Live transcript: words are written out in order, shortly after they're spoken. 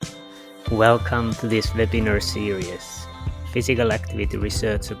Welcome to this webinar series. Physical Activity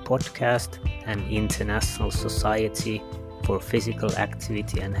Researcher Podcast and International Society for Physical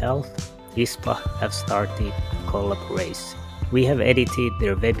Activity and Health, ISPA, have started a collaboration. We have edited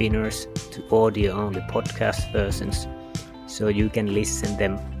their webinars to audio-only podcast versions, so you can listen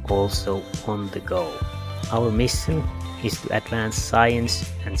them also on the go. Our mission is to advance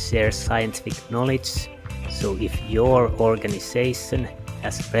science and share scientific knowledge, so if your organization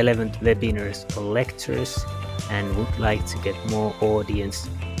has relevant webinars or lectures and would like to get more audience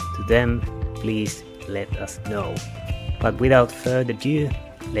to them, please let us know. But without further ado,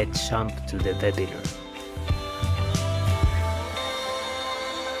 let's jump to the webinar.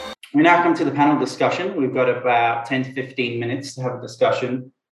 We now come to the panel discussion. We've got about 10 to 15 minutes to have a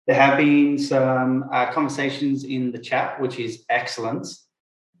discussion. There have been some conversations in the chat, which is excellent.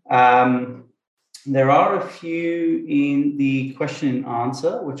 There are a few in the question and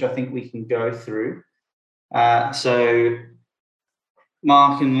answer, which I think we can go through. So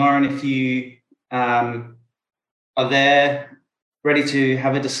Mark and Lauren, if you are there ready to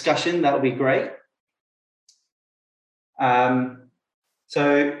have a discussion, that would be great.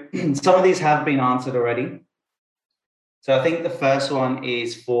 So some of these have been answered already. So I think the first one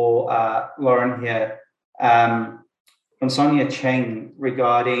is for Lauren here, from Sonia Cheng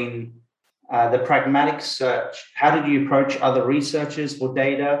regarding the pragmatic search. How did you approach other researchers for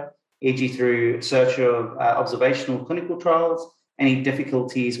data, e.g. through search of observational clinical trials? Any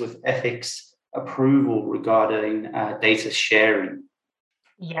difficulties with ethics approval regarding data sharing?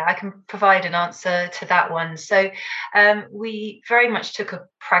 Yeah, I can provide an answer to that one. So we very much took a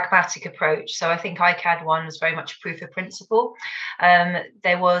pragmatic approach. So I think ICAD1 was very much a proof of principle.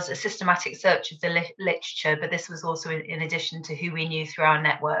 There was a systematic search of the literature, but this was also in addition to who we knew through our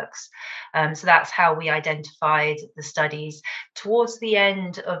networks. So that's how we identified the studies. Towards the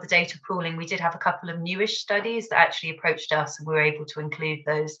end of the data pooling, we did have a couple of newish studies that actually approached us, and we were able to include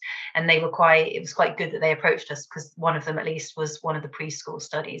those. And it was quite good that they approached us, because one of them at least was one of the preschool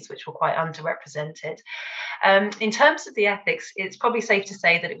studies, which were quite underrepresented. In terms of the ethics, it's probably safe to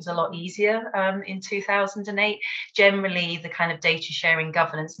say that it was a lot easier in 2008. Generally, the kind of data sharing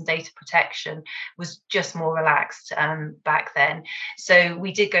governance and data protection was just more relaxed back then. So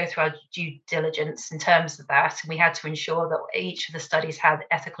we did go through our due diligence in terms of that, and we had to ensure that each of the studies had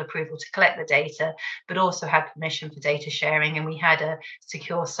ethical approval to collect the data, but also had permission for data sharing, and we had a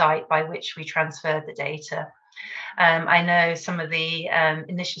secure site by which we transferred the data. I know some of the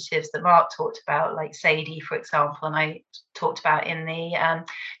initiatives that Mark talked about, like SAIDI, for example, and I talked about in the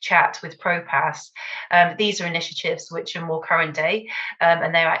chat with ProPass. These are initiatives which are more current day,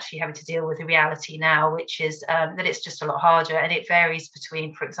 and they're actually having to deal with the reality now, which is that it's just a lot harder, and it varies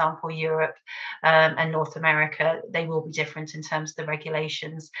between, for example, Europe and North America. They will be different in terms of the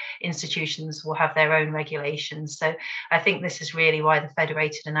regulations. Institutions will have their own regulations. So I think this is really why the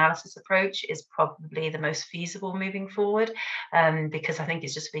federated analysis approach is probably the most feasible moving forward, because I think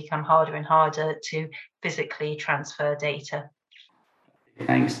it's just become harder and harder to physically transfer data.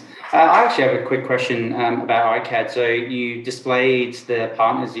 Thanks. I actually have a quick question about ICAD. So you displayed the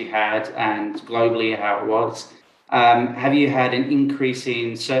partners you had and globally how it was. Have you had an increase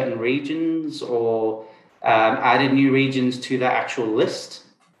in certain regions or added new regions to that actual list?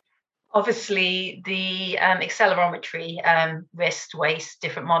 Obviously, the accelerometry, wrist, waist,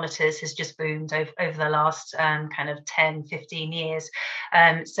 different monitors has just boomed over the last kind of 10, 15 years.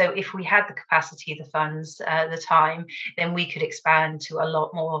 So if we had the capacity, the funds, the time, then we could expand to a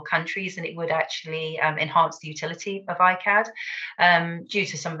lot more countries, and it would actually enhance the utility of ICAD due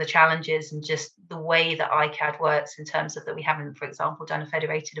to some of the challenges and just the way that ICAD works in terms of that we haven't, for example, done a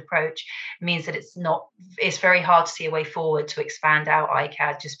federated approach, means that it's very hard to see a way forward to expand out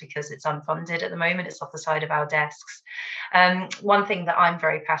ICAD just because it's unfunded at the moment. It's off the side of our desks. One thing that I'm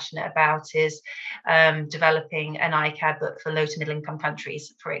very passionate about is developing an ICAD book for low to middle income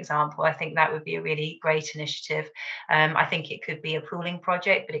countries, for example. I think that would be a really great initiative. I think it could be a pooling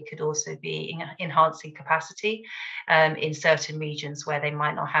project, but it could also be enhancing capacity in certain regions where they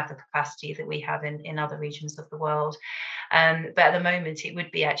might not have the capacity that we have in other regions of the world. But at the moment, it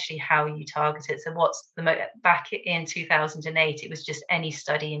would be actually how you target it. So back in 2008, it was just any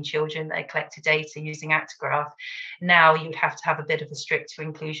study in children that collected data using Actigraph. Now you'd have to have a bit of a stricter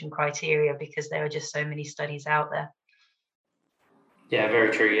inclusion criteria because there are just so many studies out there. Yeah,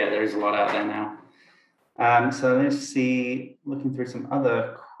 very true. Yeah, there is a lot out there now. So let's see, looking through some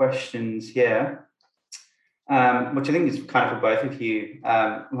other questions here, which I think is kind of for both of you.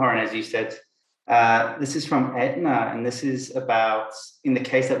 Lauren, as you said, this is from Edna, and this is about in the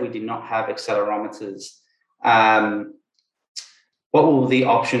case that we did not have accelerometers. what will the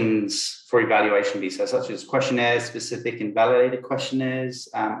options for evaluation be? So such as questionnaires, specific and validated questionnaires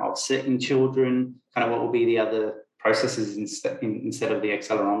of certain children, kind of what will be the other processes instead of the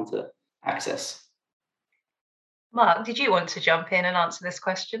accelerometer access? Mark, did you want to jump in and answer this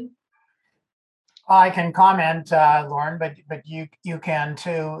question? I can comment, Lauren, but you can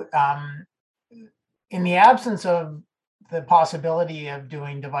too. In the absence of the possibility of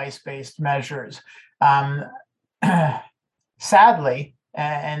doing device-based measures, sadly,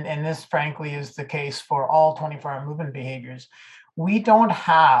 and this frankly is the case for all 24-hour movement behaviors, we don't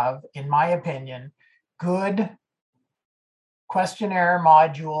have, in my opinion, good questionnaire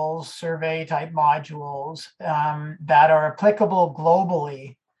modules, survey type modules that are applicable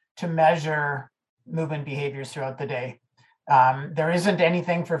globally to measure movement behaviors throughout the day. There isn't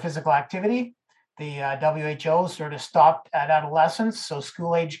anything for physical activity. The WHO sort of stopped at adolescence, so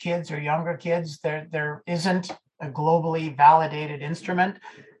school age kids or younger kids, there isn't a globally validated instrument.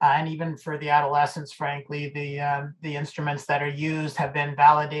 And even for the adolescents, frankly, the instruments that are used have been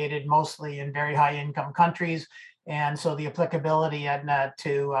validated mostly in very high income countries. And so the applicability, Edna,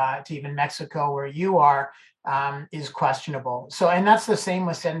 to even Mexico, where you are, is questionable. So, and that's the same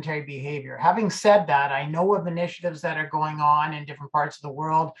with sedentary behavior. Having said that, I know of initiatives that are going on in different parts of the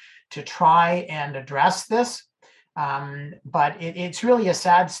world to try and address this. But it's really a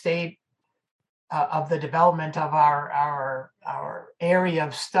sad state of the development of our area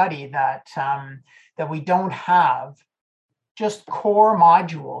of study that we don't have just core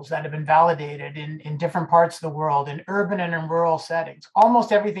modules that have been validated in different parts of the world, in urban and in rural settings.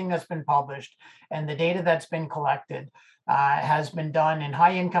 Almost everything that's been published and the data that's been collected has been done in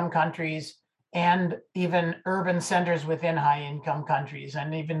high-income countries and even urban centers within high-income countries.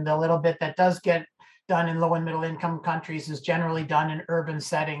 And even the little bit that does get done in low and middle-income countries is generally done in urban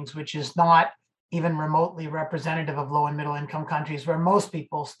settings, which is not even remotely representative of low and middle-income countries where most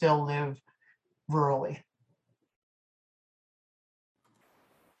people still live rurally.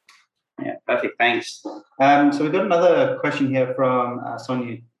 Yeah, perfect. Thanks. So we've got another question here from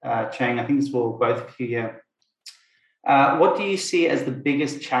Sonia Chang. I think this will both of you here. What do you see as the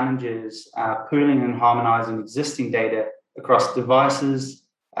biggest challenges pooling and harmonizing existing data across devices,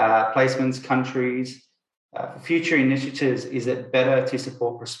 placements, countries? For future initiatives, is it better to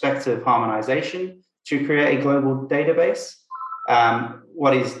support prospective harmonization to create a global database?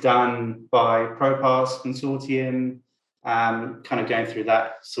 What is done by ProPass Consortium? Kind of going through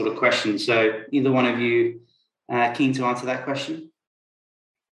that sort of question. So either one of you keen to answer that question?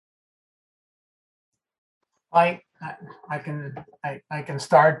 I can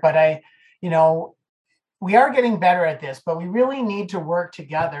start, but we are getting better at this, but we really need to work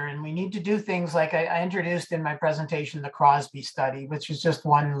together, and we need to do things like I introduced in my presentation, the Crosby study, which is just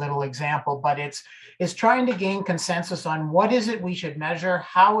one little example, but it's trying to gain consensus on what is it we should measure,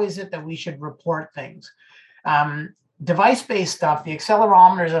 how is it that we should report things. Device-based stuff, the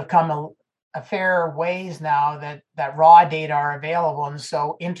accelerometers have come a fair ways now that raw data are available, and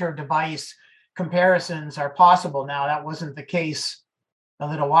so inter-device comparisons are possible now. That wasn't the case a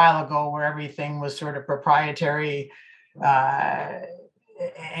little while ago, where everything was sort of proprietary, and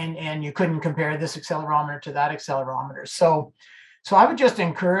you couldn't compare this accelerometer to that accelerometer. So I would just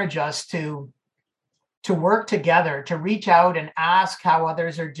encourage us to work together, to reach out and ask how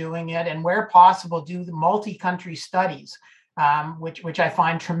others are doing it, and where possible, do the multi-country studies, which I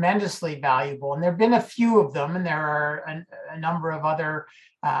find tremendously valuable. And there have been a few of them, and there are a number of other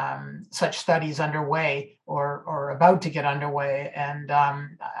such studies underway or about to get underway. And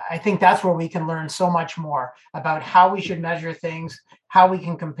I think that's where we can learn so much more about how we should measure things, how we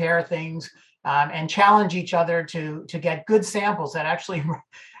can compare things, and challenge each other to get good samples that actually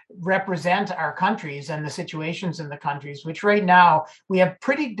represent our countries and the situations in the countries, which right now we have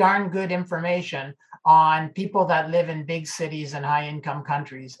pretty darn good information on people that live in big cities and high income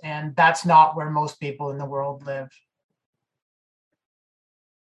countries. And that's not where most people in the world live.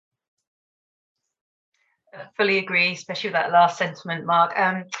 I fully agree, especially with that last sentiment, Mark.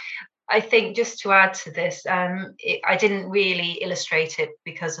 I think just to add to this, I didn't really illustrate it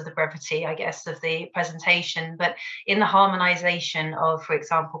because of the brevity, I guess, of the presentation, but in the harmonization of, for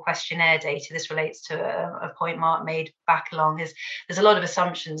example, questionnaire data, this relates to a point Mark made back along, there's a lot of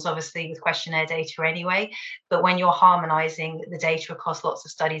assumptions, obviously, with questionnaire data anyway, but when you're harmonizing the data across lots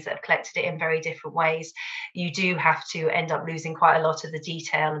of studies that have collected it in very different ways, you do have to end up losing quite a lot of the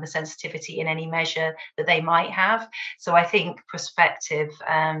detail and the sensitivity in any measure that they might have. So I think prospective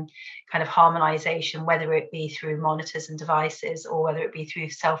kind of harmonization, whether it be through monitors and devices or whether it be through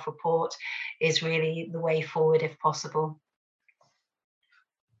self-report, is really the way forward if possible.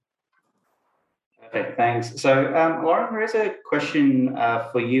 Perfect, thanks. So, Lauren, there is a question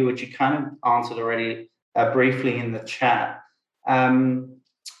for you, which you kind of answered already briefly in the chat.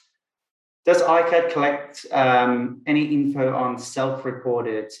 Does ICAD collect any info on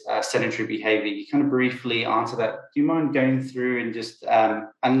self-reported sedentary behavior? You kind of briefly answer that. Do you mind going through and just add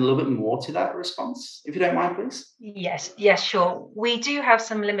a little bit more to that response, if you don't mind, please? Yes, sure. We do have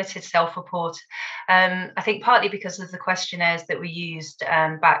some limited self-report. I think partly because of the questionnaires that we used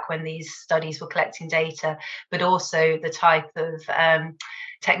back when these studies were collecting data, but also the type of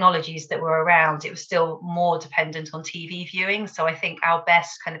technologies that were around, it was still more dependent on TV viewing. So I think our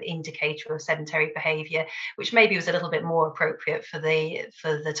best kind of indicator of sedentary behavior, which maybe was a little bit more appropriate for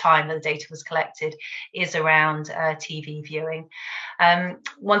the time that the data was collected, is around TV viewing.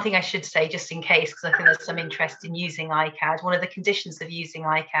 One thing I should say, just in case, because I think there's some interest in using ICAD, one of the conditions of using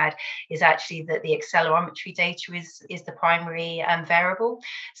ICAD is actually that the accelerometry data is the primary variable.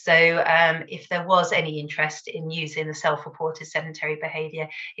 So if there was any interest in using the self-reported sedentary behavior,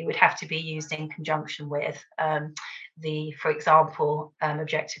 it would have to be used in conjunction with for example,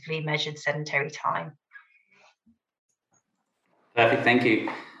 objectively measured sedentary time. Perfect, thank you.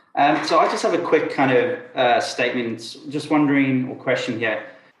 So I just have a quick kind of statement, just wondering, or question here.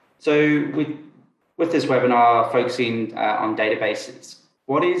 So with this webinar focusing on databases,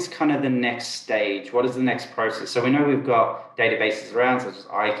 what is kind of the next stage? What is the next process? So we know we've got databases around, such as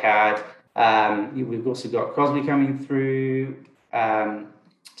ICAD. We've also got Crosby coming through,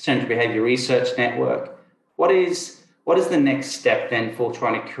 Sedentary Behavior Research Network. What is the next step then for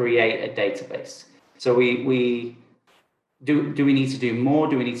trying to create a database? So do we need to do more?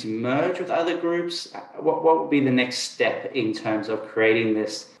 Do we need to merge with other groups? What would be the next step in terms of creating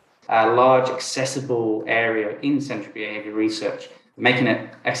this large accessible area in sedentary behavior research, making it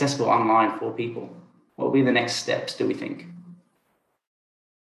accessible online for people? What will be the next steps, do we think?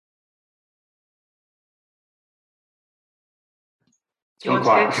 Do you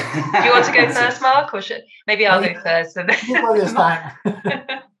want to go first, Mark, or maybe I'll go first? And you go this time.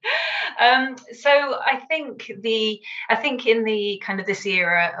 So I think in the kind of this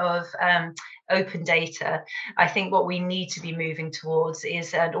era of open data, I think what we need to be moving towards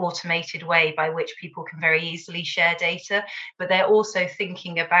is an automated way by which people can very easily share data, but they're also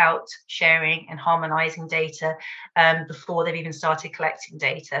thinking about sharing and harmonizing data before they've even started collecting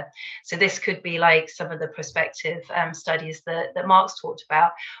data. So this could be like some of the prospective studies that Mark's talked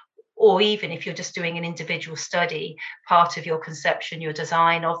about. Or even if you're just doing an individual study, part of your conception, your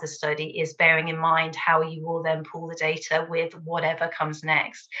design of the study is bearing in mind how you will then pull the data with whatever comes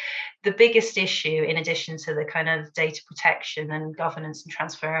next. The biggest issue, in addition to the kind of data protection and governance and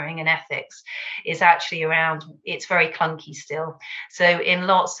transferring and ethics, is actually around, it's very clunky still. So in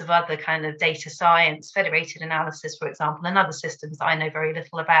lots of other kind of data science, federated analysis, for example, and other systems that I know very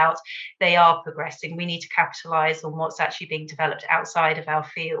little about, they are progressing. We need to capitalize on what's actually being developed outside of our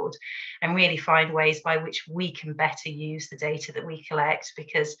field and really find ways by which we can better use the data that we collect,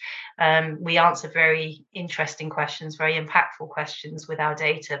 because we answer very interesting questions, very impactful questions with our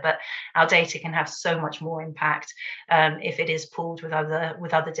data, but our data can have so much more impact if it is pooled with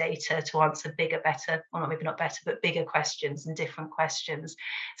other data to answer bigger, better, or maybe not better, but bigger questions and different questions.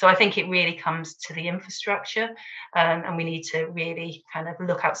 So I think it really comes to the infrastructure, and we need to really kind of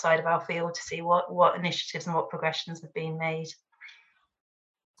look outside of our field to see what initiatives and what progressions have been made.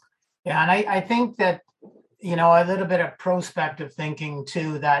 Yeah, and I think that, you know, a little bit of prospective thinking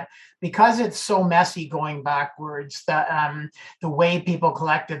too, that because it's so messy going backwards, that the way people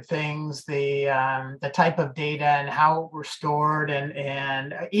collected things, the type of data and how it were stored,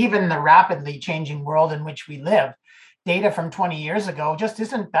 and even the rapidly changing world in which we live, data from 20 years ago just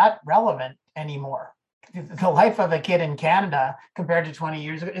isn't that relevant anymore. The life of a kid in Canada compared to 20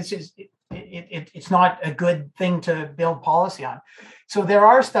 years ago, it's just, it's not a good thing to build policy on. So there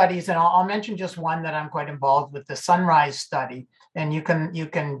are studies, and I'll mention just one that I'm quite involved with, the Sunrise study. And you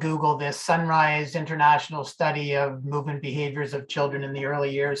can Google this, Sunrise International Study of Movement Behaviors of Children in the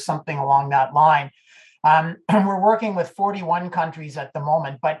Early Years, something along that line. And we're working with 41 countries at the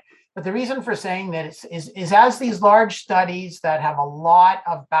moment, but the reason for saying that is as these large studies that have a lot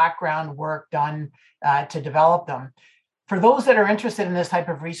of background work done to develop them, for those that are interested in this type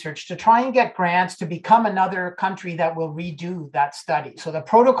of research, to try and get grants to become another country that will redo that study. So the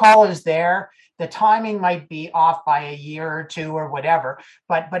protocol is there. The timing might be off by a year or two or whatever,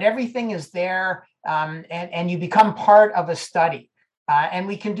 but everything is there, and you become part of a study. And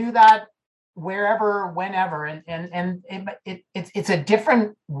we can do that wherever, whenever, and it's a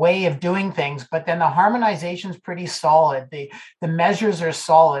different way of doing things, but then the harmonization is pretty solid. The measures are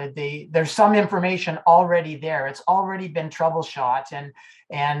solid. There's some information already there. It's already been troubleshot,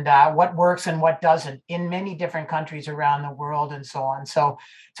 and what works and what doesn't in many different countries around the world and so on. So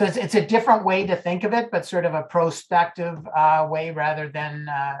it's a different way to think of it, but sort of a prospective way rather than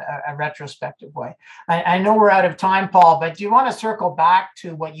a retrospective way. I know we're out of time, Paul, but do you want to circle back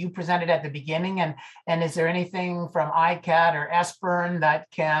to what you presented at the beginning? And is there anything from ICAD or SBIRN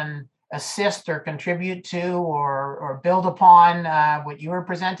that can assist or contribute to or build upon what you were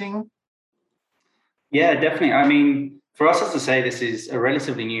presenting? Yeah, definitely. I mean, for us, as I say, this is a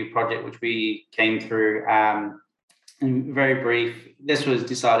relatively new project which we came through. In very brief, this was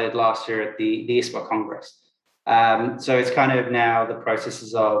decided last year at the ISPA Congress. So it's kind of now the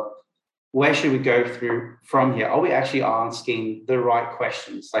processes of where should we go through from here? Are we actually asking the right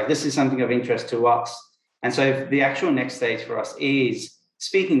questions? Like, this is something of interest to us. And so the actual next stage for us is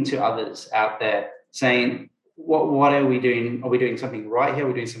speaking to others out there, saying, what are we doing? Are we doing something right here? Are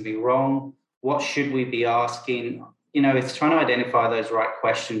we doing something wrong? What should we be asking? You know, it's trying to identify those right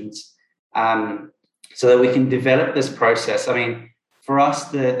questions so that we can develop this process. I mean, for us,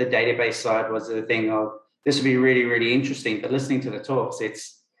 the database side was the thing of, this would be really, really interesting, but listening to the talks,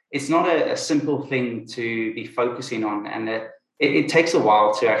 it's not a simple thing to be focusing on, and it takes a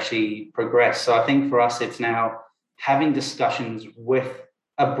while to actually progress. So I think for us, it's now having discussions with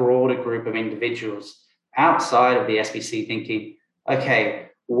a broader group of individuals outside of the SBC, thinking, okay,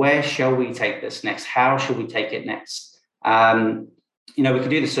 where shall we take this next? How should we take it next? You know, we could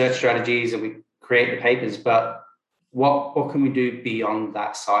do the search strategies and we create the papers, but what can we do beyond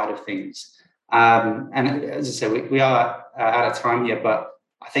that side of things? And as I said, we are out of time here, but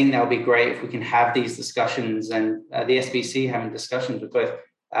I think that would be great if we can have these discussions, and the SBC having discussions with both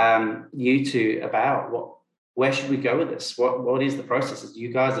you two about where should we go with this? What is the processes?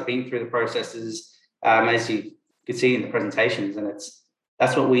 You guys have been through the processes, as you could see in the presentations, and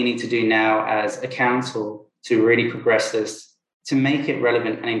that's what we need to do now as a council to really progress this, to make it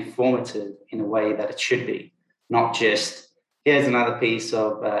relevant and informative in a way that it should be, not just here's another piece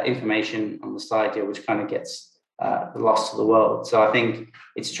of information on the slide here, which kind of gets lost to the world. So I think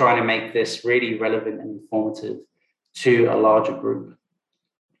it's trying to make this really relevant and informative to a larger group.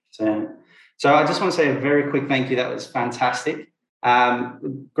 So I just want to say a very quick thank you. That was fantastic.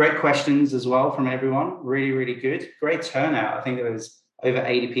 Great questions as well from everyone. Really, really good. Great turnout. I think there was over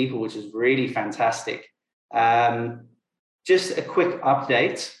 80 people, which is really fantastic. Just a quick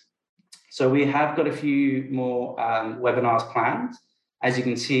update. So we have got a few more webinars planned. As you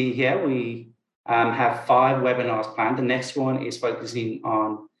can see here, we have 5 webinars planned. The next one is focusing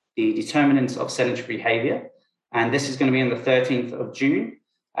on the determinants of sedentary behavior. And this is going to be on the 13th of June.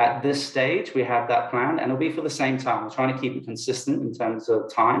 At this stage, we have that planned, and it'll be for the same time. We're trying to keep it consistent in terms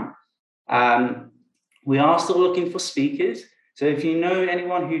of time. We are still looking for speakers. So if you know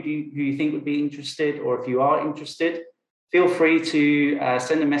anyone who you think would be interested, or if you are interested, feel free to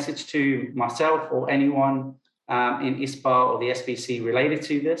send a message to myself or anyone in ISPA or the SBC related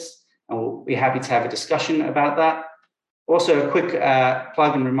to this, and we'll be happy to have a discussion about that. Also, a quick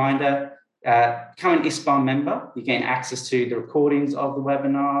plug and reminder, become an ISPA member. You gain access to the recordings of the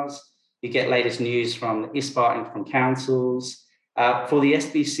webinars. You get latest news from the ISPA and from councils. For the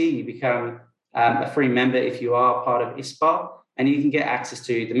SBC, you become a free member if you are part of ISPA, and you can get access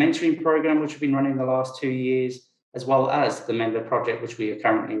to the mentoring program, which we've been running the last 2 years, as well as the member project, which we are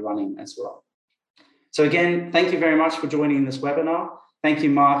currently running as well. So again, thank you very much for joining this webinar. Thank you,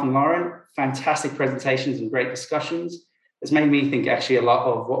 Mark and Lauren. Fantastic presentations and great discussions. It's made me think actually a lot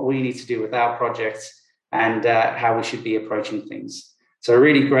of what we need to do with our projects and how we should be approaching things. So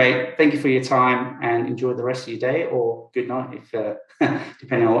really great. Thank you for your time, and enjoy the rest of your day, or good night, if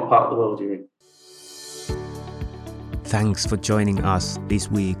depending on what part of the world you're in. Thanks for joining us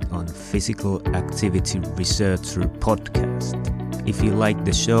this week on Physical Activity Researcher Podcast. If you like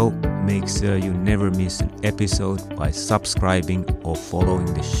the show, make sure you never miss an episode by subscribing or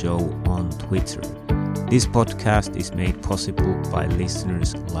following the show on Twitter. This podcast is made possible by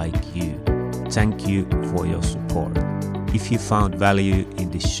listeners like you. Thank you for your support. If you found value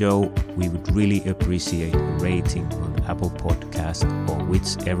in this show, we would really appreciate a rating on Apple Podcasts or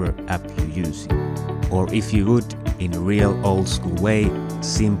whichever app you're using. Or if you would, in a real old school way,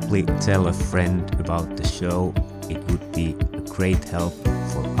 simply tell a friend about the show. It would be a great help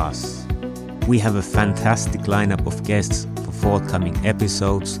for us. We have a fantastic lineup of guests for forthcoming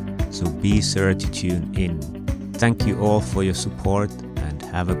episodes, so be sure to tune in. Thank you all for your support, and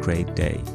have a great day.